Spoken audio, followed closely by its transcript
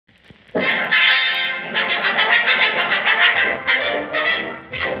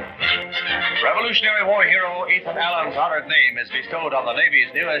Revolutionary War hero Ethan Allen's honored name is bestowed on the Navy's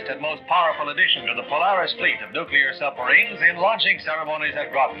newest and most powerful addition to the Polaris fleet of nuclear submarines in launching ceremonies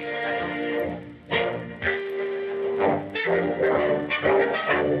at Groton.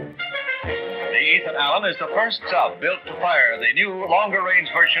 The Ethan Allen is the first sub built to fire the new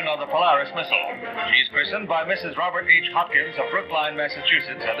longer-range version of the Polaris missile. She's christened by Mrs. Robert H. Hopkins of Brookline,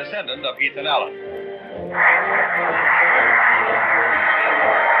 Massachusetts, a descendant of Ethan Allen.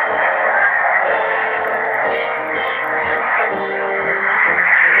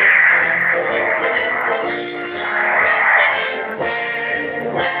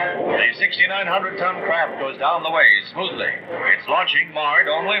 The 6,900-ton craft goes down the ways smoothly. Its launching marred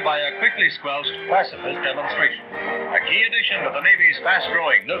only by a quickly squelched pacifist demonstration, a key addition to the Navy's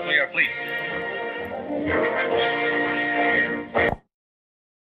fast-growing nuclear fleet.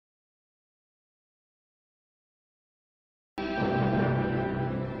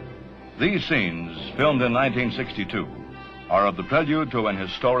 These scenes, filmed in 1962, are of the prelude to an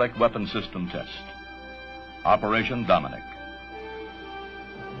historic weapon system test, Operation Dominic.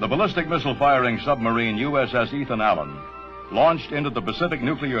 The ballistic missile-firing submarine USS Ethan Allen launched into the Pacific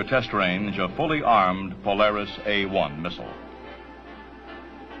nuclear test range a fully armed Polaris A-1 missile.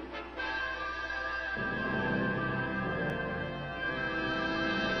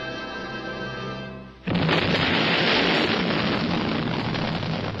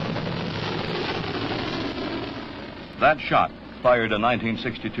 That shot, fired in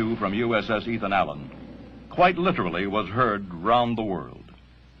 1962 from USS Ethan Allen, quite literally was heard round the world.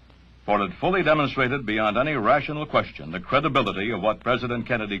 For it fully demonstrated beyond any rational question the credibility of what President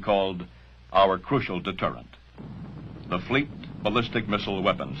Kennedy called our crucial deterrent, the Fleet Ballistic Missile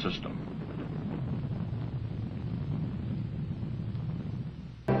Weapon System.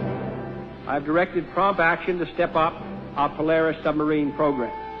 I've directed prompt action to step up our Polaris submarine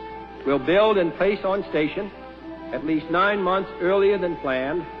program. We'll build and place on station, at least 9 months earlier than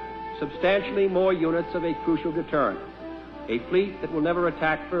planned, substantially more units of a crucial deterrent, a fleet that will never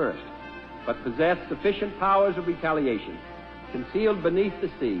attack first, but possess sufficient powers of retaliation, concealed beneath the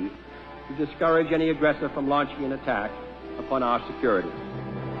sea, to discourage any aggressor from launching an attack upon our security.